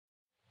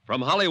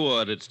From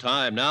Hollywood, it's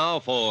time now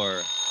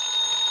for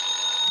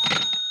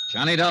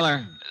Johnny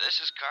Dollar.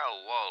 This is Carl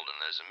Walden.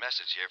 There's a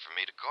message here for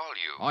me to call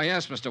you. Oh,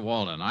 yes, Mr.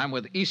 Walden. I'm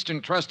with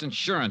Eastern Trust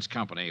Insurance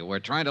Company. We're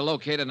trying to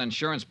locate an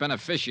insurance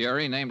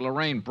beneficiary named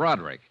Lorraine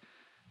Broderick.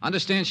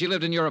 Understand she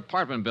lived in your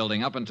apartment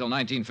building up until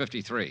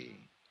 1953.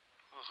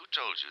 Well, who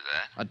told you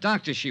that? A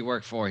doctor she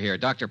worked for here,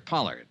 Dr.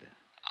 Pollard.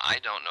 I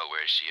don't know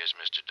where she is,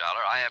 Mr.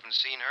 Dollar. I haven't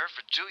seen her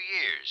for 2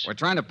 years. We're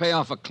trying to pay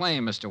off a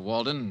claim, Mr.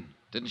 Walden.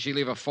 Didn't she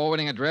leave a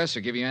forwarding address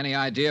or give you any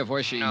idea of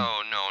where she... No,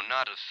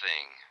 not a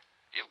thing.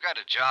 You've got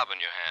a job on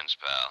your hands,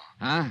 pal.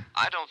 Huh?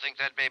 I don't think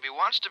that baby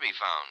wants to be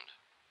found.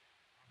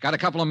 Got a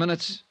couple of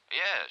minutes?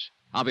 Yes.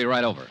 I'll be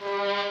right over.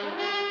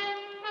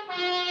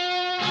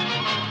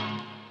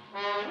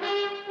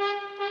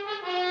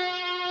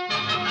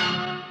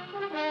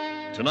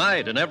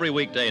 Tonight and every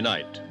weekday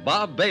night,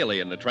 Bob Bailey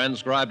in the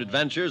transcribed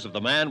adventures of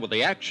the man with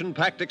the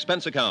action-packed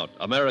expense account,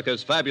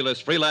 America's fabulous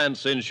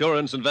freelance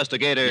insurance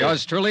investigator.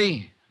 Yours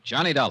truly,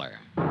 Johnny Dollar.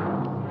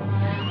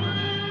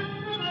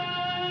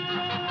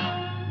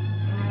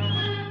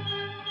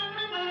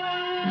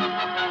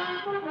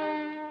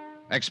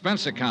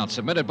 Expense account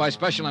submitted by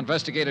Special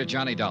Investigator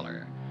Johnny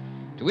Dollar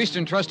to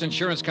Eastern Trust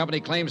Insurance Company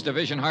Claims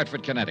Division,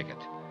 Hartford, Connecticut.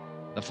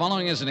 The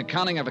following is an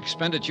accounting of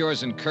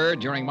expenditures incurred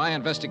during my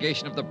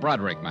investigation of the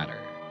Broderick matter.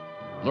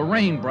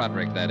 Lorraine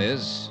Broderick, that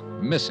is,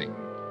 missing.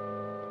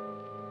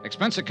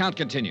 Expense account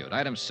continued.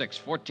 Item 6,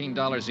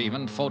 $14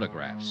 even,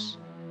 photographs.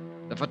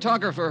 The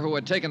photographer who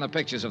had taken the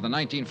pictures of the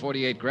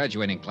 1948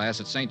 graduating class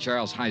at St.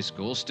 Charles High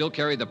School still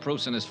carried the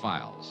proofs in his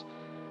files.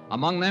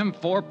 Among them,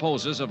 4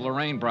 poses of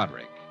Lorraine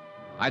Broderick.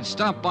 I'd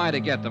stopped by to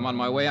get them on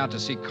my way out to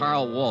see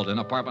Carl Walden,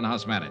 apartment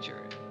house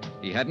manager.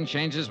 He hadn't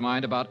changed his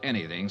mind about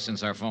anything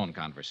since our phone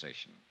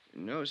conversation.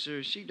 No,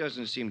 sir, she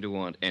doesn't seem to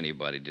want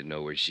anybody to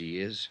know where she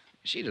is.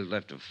 She'd have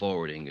left a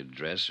forwarding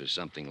address or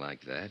something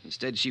like that.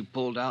 Instead, she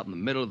pulled out in the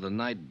middle of the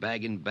night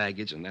bagging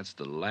baggage, and that's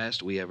the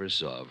last we ever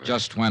saw of her.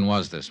 Just when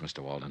was this, Mr.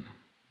 Walden?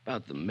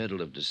 About the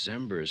middle of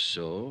December or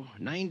so,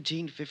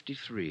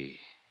 1953.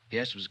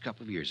 Yes, it was a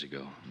couple of years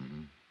ago.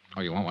 Mm-hmm.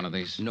 Oh, you want one of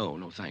these?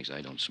 No, thanks.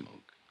 I don't smoke.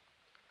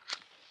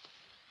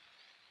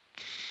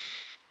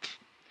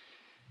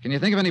 Can you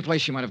think of any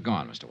place she might have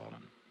gone, Mr.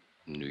 Walden?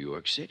 New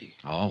York City.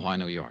 Oh, why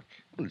New York?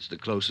 Well, it's the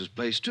closest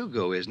place to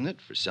go, isn't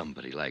it, for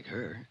somebody like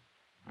her?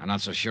 I'm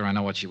not so sure I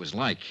know what she was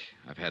like.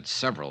 I've had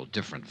several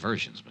different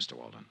versions, Mr.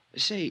 Walden.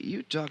 Say,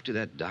 you talked to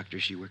that doctor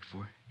she worked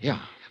for? Yeah.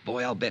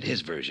 Boy, I'll bet his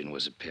version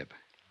was a pip.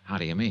 How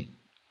do you mean?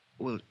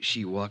 Well,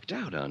 she walked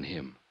out on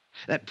him.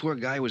 That poor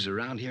guy was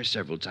around here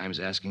several times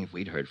asking if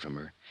we'd heard from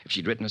her, if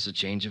she'd written us a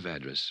change of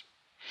address.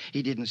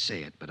 He didn't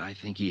say it, but I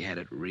think he had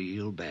it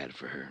real bad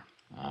for her.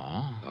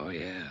 Oh? Oh,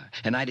 yeah.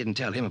 And I didn't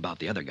tell him about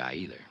the other guy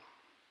either.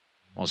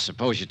 Well,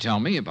 suppose you tell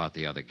me about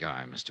the other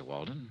guy, Mr.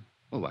 Walden.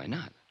 Well, why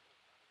not?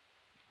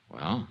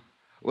 Well?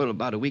 Well,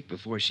 about a week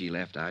before she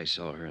left, I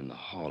saw her in the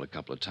hall a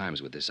couple of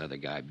times with this other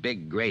guy.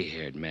 Big,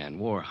 gray-haired man,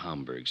 wore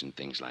Homburgs and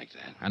things like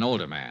that. An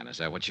older man, is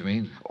that what you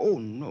mean? Oh,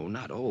 no,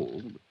 not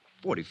old.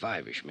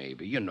 45-ish,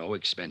 maybe. You know,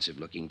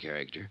 expensive-looking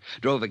character.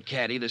 Drove a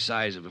caddy the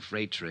size of a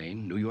freight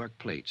train, New York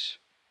plates.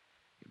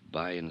 He'd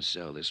buy and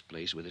sell this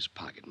place with his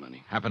pocket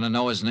money. Happen to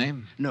know his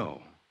name?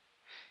 No.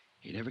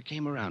 He never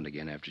came around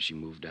again after she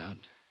moved out.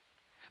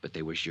 But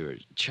they were sure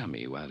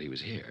chummy while he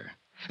was here.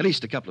 At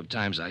least a couple of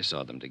times I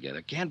saw them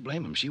together. Can't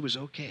blame him. She was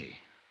okay.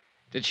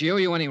 Did she owe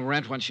you any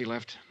rent when she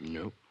left?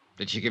 Nope.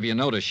 Did she give you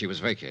notice she was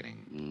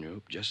vacating?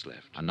 Nope, just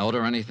left. A note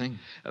or anything?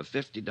 A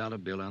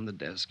 $50 bill on the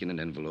desk in an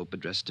envelope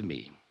addressed to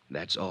me.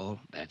 That's all.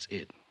 That's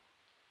it.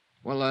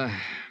 Well,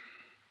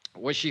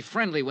 was she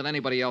friendly with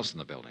anybody else in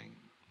the building?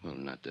 Well,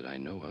 not that I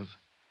know of.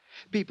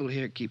 People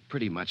here keep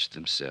pretty much to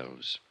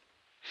themselves.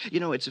 You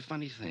know, it's a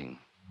funny thing.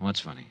 What's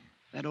funny?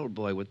 That old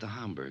boy with the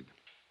Homburg.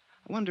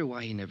 I wonder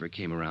why he never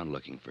came around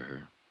looking for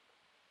her.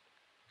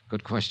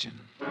 Good question.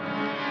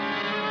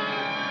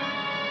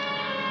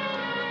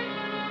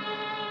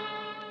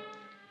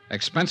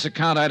 Expense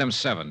account item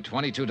 7,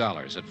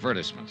 $22,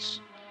 advertisements.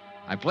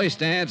 I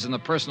placed ads in the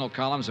personal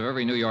columns of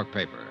every New York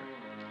paper.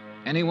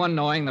 Anyone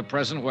knowing the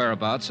present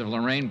whereabouts of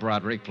Lorraine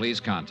Broderick,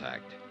 please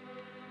contact.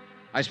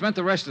 I spent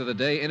the rest of the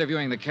day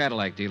interviewing the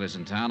Cadillac dealers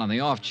in town on the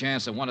off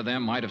chance that one of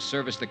them might have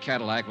serviced the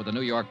Cadillac with a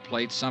New York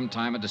plate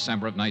sometime in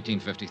December of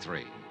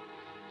 1953.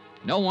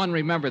 No one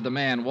remembered the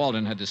man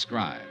Walden had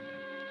described.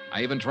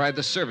 I even tried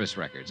the service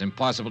records.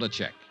 Impossible to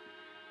check.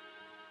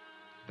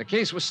 The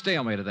case was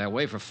stalemated that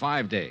way for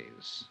 5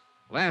 days.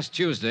 Last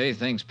Tuesday,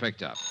 things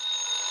picked up.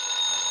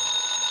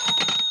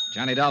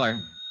 Johnny Dollar.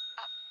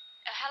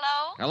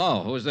 Hello?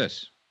 Hello, who is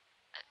this?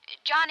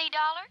 Johnny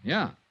Dollar?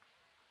 Yeah.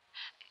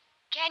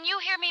 Can you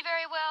hear me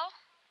very well?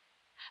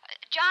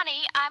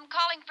 Johnny, I'm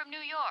calling from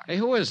New York. Hey,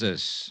 who is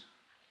this?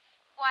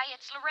 Why,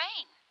 it's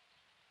Lorraine.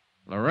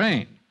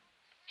 Lorraine.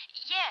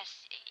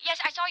 Yes,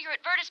 I saw your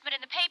advertisement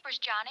in the papers,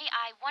 Johnny.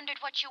 I wondered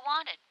what you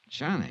wanted.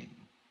 Johnny.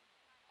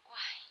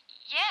 Why,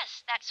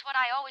 yes, that's what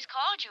I always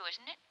called you,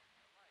 isn't it?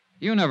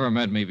 You never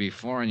met me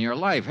before in your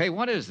life. Hey,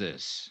 what is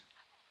this?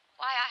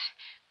 Why,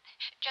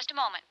 just a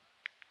moment.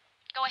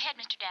 Go ahead,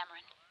 Mr.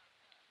 Dameron.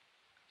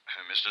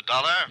 Mr.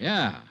 Dollar,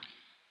 Yeah.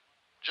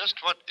 just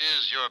what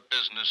is your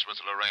business with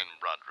Lorraine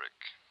Broderick?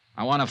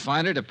 I want to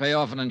find her to pay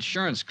off an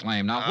insurance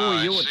claim. Now, who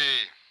are you? I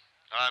see.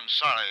 I'm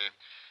sorry.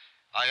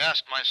 I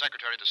asked my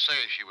secretary to say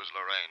she was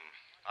Lorraine.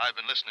 I've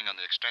been listening on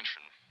the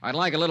extension. I'd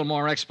like a little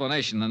more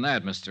explanation than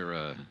that,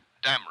 Mr.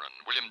 Dameron,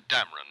 William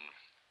Dameron,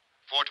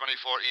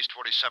 424 East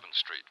 47th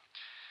Street.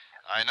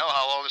 I know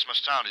how all this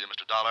must sound to you,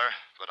 Mr. Dollar,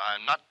 but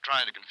I'm not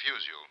trying to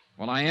confuse you.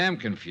 Well, I am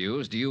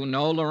confused. Do you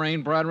know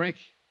Lorraine Broderick?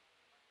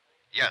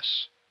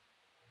 Yes.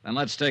 Then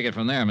let's take it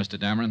from there, Mr.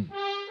 Dameron.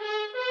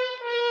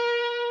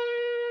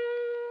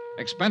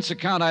 Expense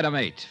account item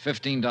 8,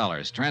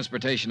 $15.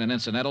 Transportation and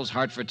incidentals,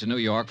 Hartford to New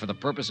York, for the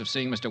purpose of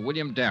seeing Mr.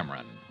 William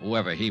Dameron,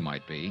 whoever he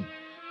might be,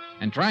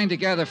 and trying to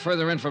gather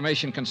further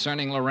information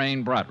concerning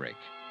Lorraine Broderick,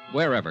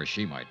 wherever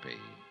she might be.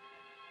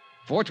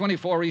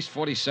 424 East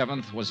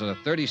 47th was a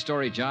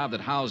 30-story job that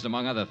housed,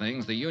 among other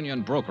things, the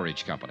Union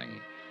Brokerage Company.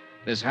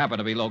 This happened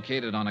to be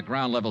located on a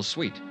ground-level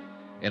suite.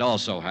 It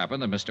also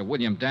happened that Mr.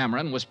 William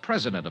Dameron was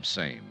president of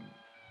same.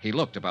 He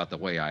looked about the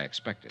way I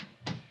expected.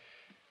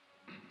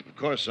 Of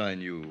course I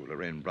knew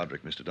Lorraine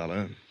Broderick, Mr.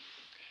 Dollar.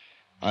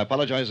 I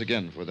apologize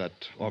again for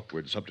that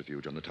awkward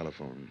subterfuge on the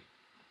telephone.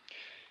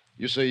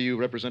 You say you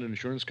represent an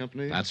insurance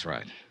company? That's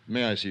right.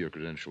 May I see your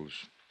credentials?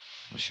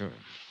 Well, sure.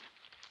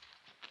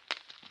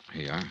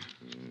 Here you are.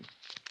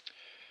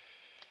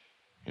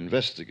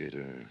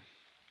 Investigator.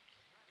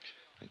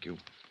 Thank you.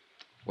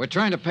 We're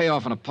trying to pay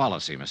off on a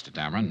policy, Mr.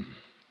 Dameron.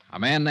 A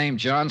man named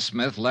John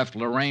Smith left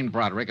Lorraine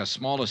Broderick a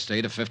small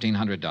estate of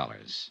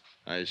 $1,500.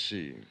 I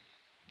see.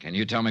 Can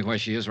you tell me where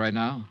she is right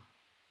now?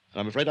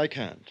 I'm afraid I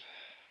can't.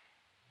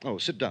 Oh,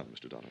 sit down,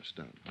 Mr. Dollar. Sit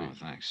down, please. Oh,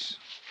 thanks.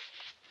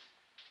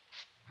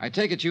 I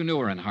take it you knew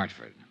her in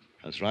Hartford.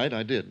 That's right,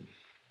 I did.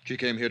 She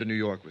came here to New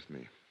York with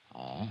me.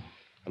 Oh?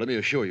 Let me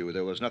assure you,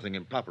 there was nothing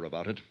improper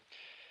about it.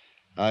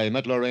 I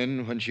met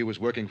Lorraine when she was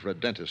working for a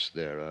dentist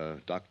there,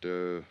 a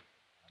doctor,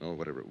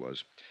 whatever it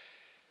was.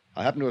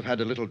 I happened to have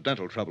had a little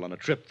dental trouble on a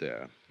trip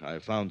there. I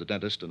found the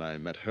dentist and I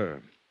met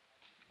her.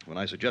 When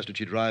I suggested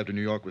she drive to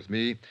New York with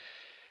me,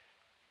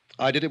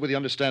 I did it with the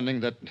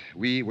understanding that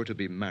we were to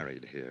be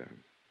married here.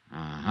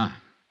 Uh-huh.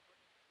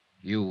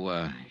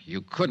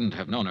 You couldn't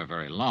have known her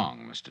very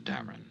long, Mr.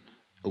 Dameron.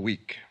 A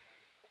week.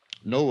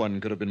 No one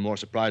could have been more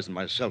surprised than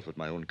myself at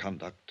my own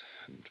conduct.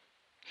 And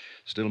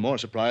still more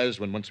surprised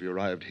when once we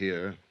arrived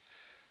here,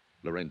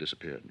 Lorraine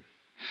disappeared.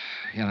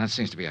 Yeah, that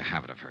seems to be a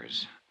habit of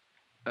hers.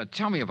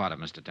 Tell me about it,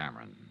 Mr.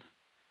 Dameron.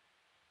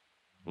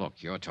 Look,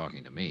 you're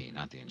talking to me,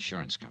 not the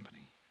insurance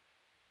company.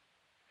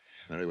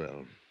 Very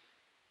well.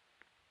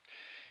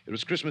 It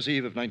was Christmas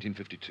Eve of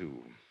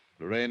 1952.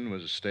 Lorraine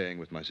was staying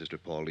with my sister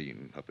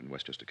Pauline up in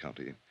Westchester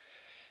County.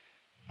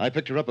 I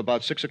picked her up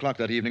about 6 o'clock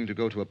that evening to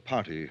go to a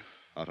party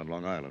out on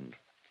Long Island.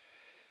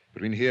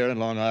 Between here and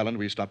Long Island,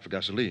 we stopped for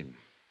gasoline.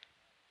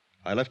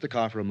 I left the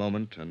car for a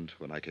moment, and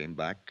when I came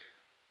back,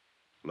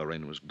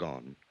 Lorraine was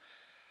gone.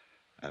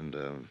 And,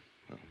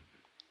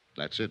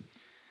 that's it.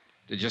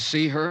 Did you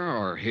see her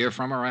or hear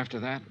from her after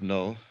that?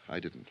 No, I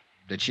didn't.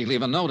 Did she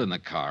leave a note in the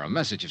car, a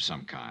message of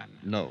some kind?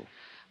 No.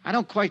 I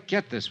don't quite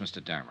get this,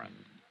 Mr. Dameron.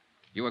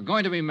 You were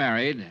going to be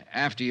married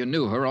after you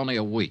knew her only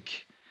a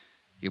week.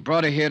 You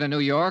brought her here to New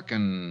York,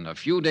 and a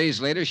few days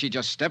later, she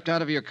just stepped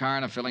out of your car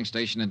in a filling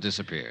station and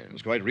disappeared. It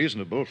was quite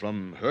reasonable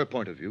from her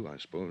point of view, I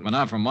suppose. But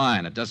not from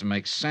mine. It doesn't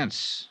make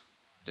sense.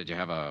 Did you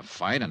have a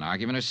fight, an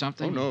argument or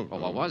something? Oh, no. Well,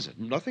 what was it?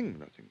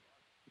 Nothing.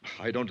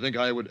 I don't think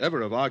I would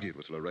ever have argued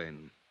with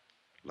Lorraine.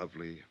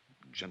 Lovely,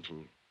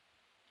 gentle,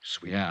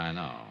 sweet. Yeah, I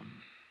know.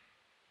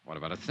 What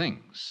about her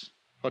things?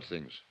 What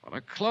things? Well,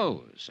 her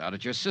clothes out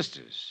at your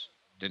sister's.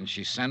 Didn't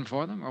she send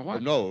for them, or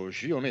what? No,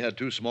 she only had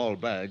 2 small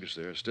bags.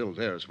 They're still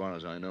there as far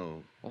as I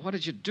know. Well, what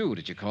did you do?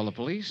 Did you call the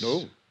police?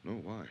 No,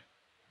 why?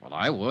 Well,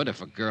 I would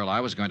if a girl I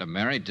was going to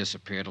marry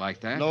disappeared like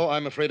that. No,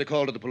 I'm afraid a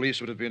call to the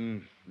police would have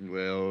been,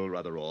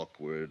 rather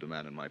awkward, a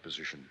man in my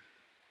position.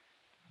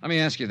 Let me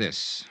ask you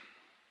this.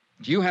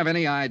 Do you have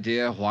any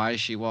idea why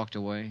she walked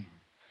away?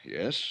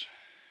 Yes.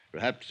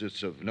 Perhaps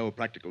it's of no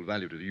practical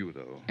value to you,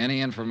 though.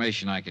 Any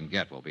information I can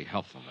get will be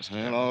helpful, Mr.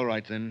 Well, all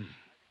right, then.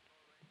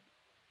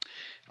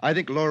 I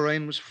think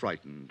Lorraine was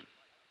frightened.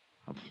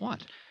 Of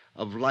what?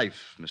 Of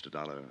life, Mr.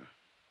 Dollar.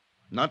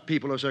 Not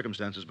people or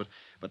circumstances,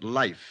 but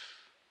life.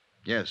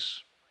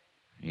 Yes.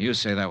 You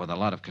say that with a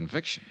lot of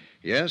conviction.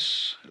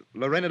 Yes.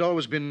 Lorraine had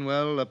always been,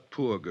 a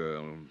poor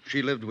girl.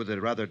 She lived with a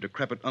rather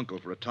decrepit uncle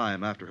for a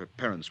time after her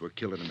parents were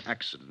killed in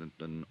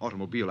an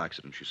automobile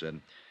accident, she said.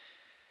 And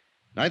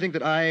I think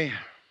that I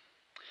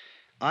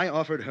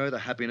offered her the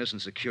happiness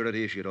and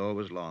security she had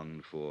always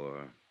longed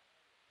for.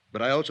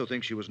 But I also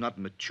think she was not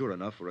mature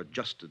enough or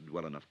adjusted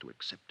well enough to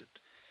accept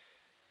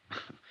it.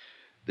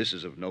 This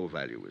is of no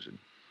value, is it?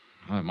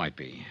 Well, it might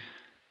be.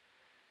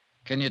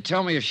 Can you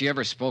tell me if she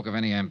ever spoke of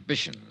any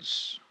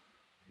ambitions?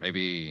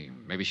 Maybe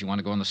she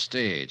wanted to go on the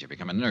stage or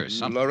become a nurse,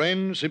 something.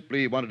 Lorraine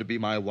simply wanted to be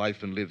my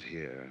wife and live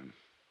here.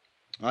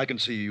 I can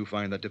see you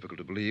find that difficult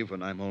to believe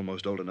when I'm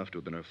almost old enough to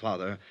have been her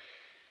father.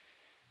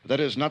 But that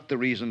is not the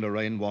reason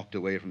Lorraine walked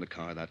away from the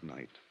car that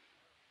night.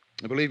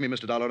 Believe me,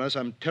 Mr. Dollar, unless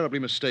I'm terribly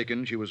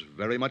mistaken, she was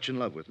very much in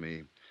love with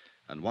me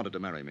and wanted to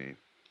marry me.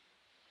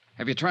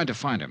 Have you tried to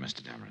find her,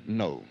 Mr. Dameron?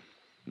 No.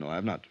 No, I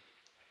have not.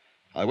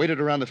 I waited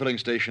around the filling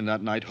station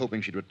that night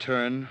hoping she'd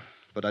return,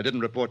 but I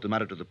didn't report the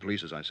matter to the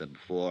police, as I said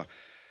before.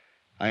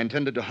 I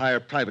intended to hire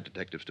private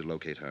detectives to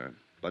locate her,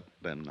 but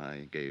then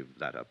I gave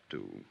that up,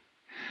 too.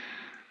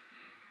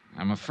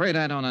 I'm afraid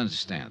I don't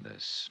understand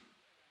this.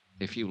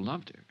 If you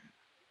loved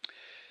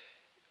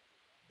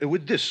her.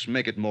 Would this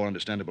make it more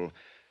understandable?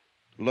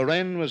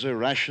 Lorraine was a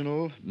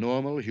rational,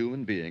 normal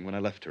human being when I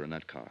left her in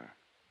that car.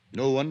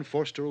 No one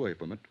forced her away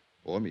from it,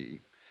 or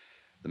me.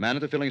 The man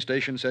at the filling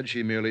station said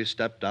she merely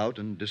stepped out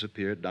and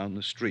disappeared down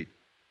the street.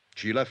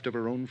 She left of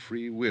her own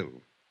free will,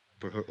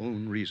 for her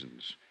own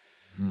reasons.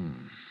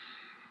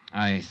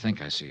 I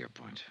think I see your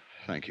point.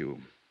 Thank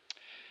you.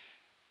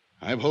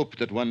 I've hoped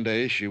that one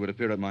day she would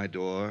appear at my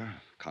door,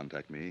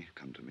 contact me,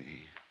 come to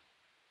me.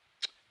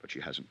 But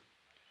she hasn't.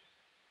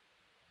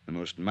 The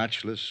most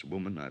matchless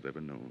woman I've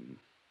ever known.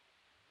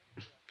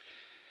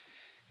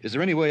 Is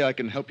there any way I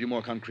can help you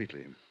more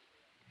concretely?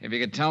 If you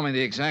could tell me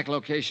the exact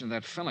location of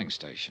that filling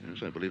station.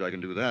 Yes, I believe I can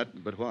do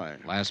that, but why?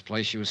 Last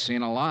place she was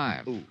seen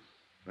alive. Oh,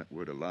 that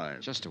word alive.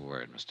 Just a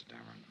word, Mr.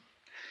 Dameron.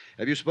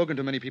 Have you spoken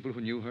to many people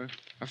who knew her?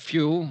 A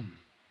few.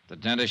 The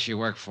dentist she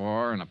worked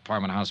for, an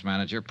apartment house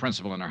manager,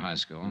 principal in her high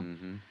school.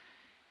 Mm-hmm.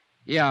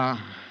 Yeah,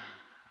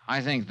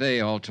 I think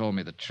they all told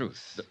me the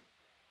truth.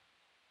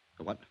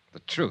 The what? The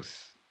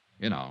truth.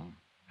 You know,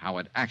 how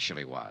it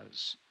actually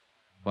was.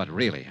 What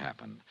really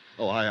happened.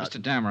 Oh,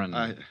 Mr.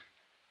 Dameron,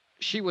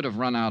 she would have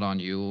run out on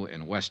you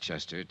in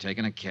Westchester,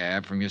 taken a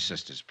cab from your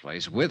sister's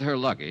place with her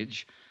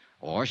luggage,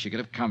 or she could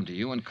have come to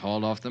you and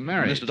called off the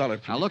marriage. Mr. Dollar,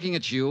 Now, looking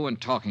at you and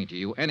talking to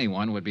you,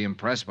 anyone would be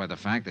impressed by the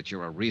fact that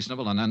you're a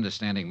reasonable and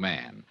understanding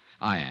man.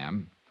 I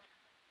am.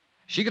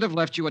 She could have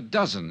left you a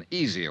dozen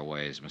easier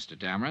ways, Mr.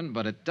 Dameron,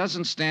 but it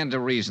doesn't stand to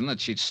reason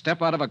that she'd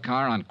step out of a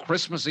car on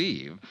Christmas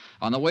Eve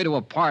on the way to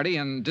a party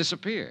and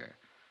disappear.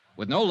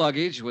 With no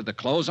luggage, with the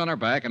clothes on her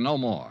back, and no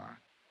more.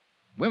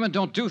 Women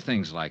don't do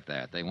things like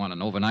that. They want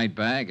an overnight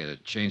bag, a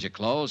change of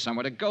clothes,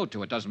 somewhere to go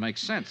to. It doesn't make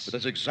sense. But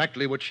that's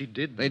exactly what she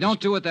did. They don't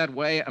do it that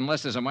way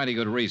unless there's a mighty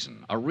good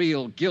reason. A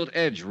real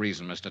gilt-edged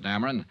reason, Mr.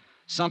 Dameron.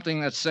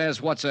 Something that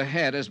says what's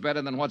ahead is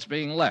better than what's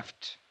being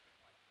left.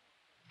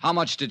 How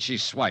much did she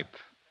swipe?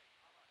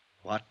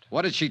 What?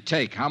 What did she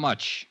take? How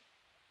much?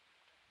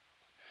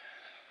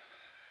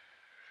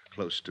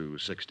 Close to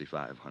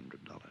 $6,500.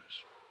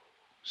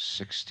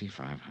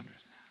 $6,500.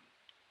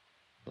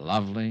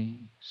 Lovely,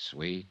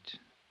 sweet,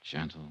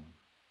 gentle.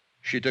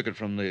 She took it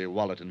from the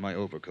wallet in my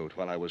overcoat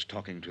while I was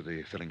talking to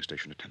the filling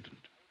station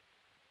attendant.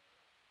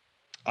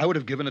 I would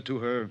have given it to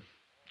her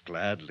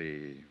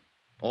gladly.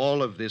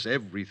 All of this,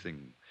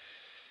 everything.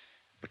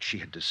 But she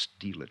had to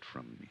steal it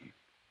from me.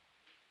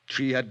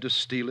 She had to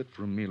steal it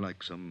from me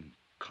like some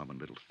common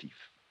little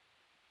thief.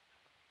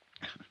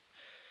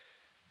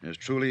 There's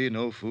truly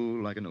no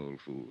fool like an old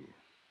fool.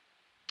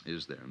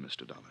 Is there,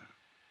 Mr. Dollar?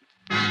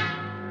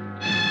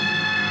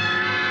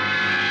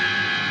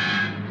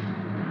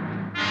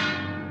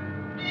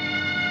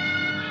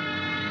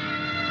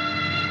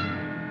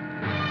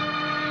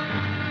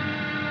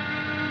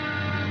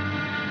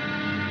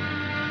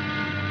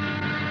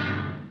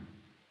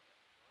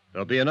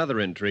 There'll be another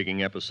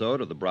intriguing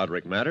episode of the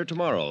Broderick matter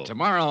tomorrow.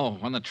 Tomorrow,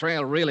 when the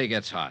trail really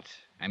gets hot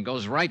and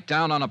goes right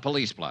down on a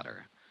police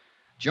blotter.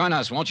 Join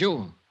us, won't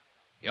you?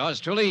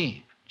 Yours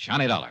truly,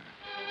 Johnny Dollar.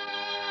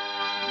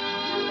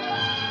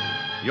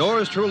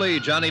 Yours truly,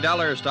 Johnny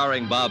Dollar,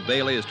 starring Bob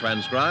Bailey, is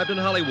transcribed in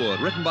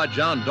Hollywood. Written by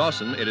John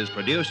Dawson, it is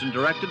produced and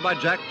directed by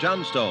Jack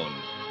Johnstone.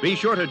 Be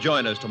sure to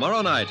join us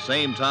tomorrow night,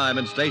 same time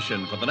and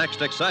station, for the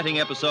next exciting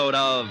episode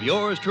of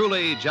Yours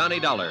truly, Johnny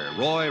Dollar.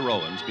 Roy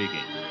Rowan speaking.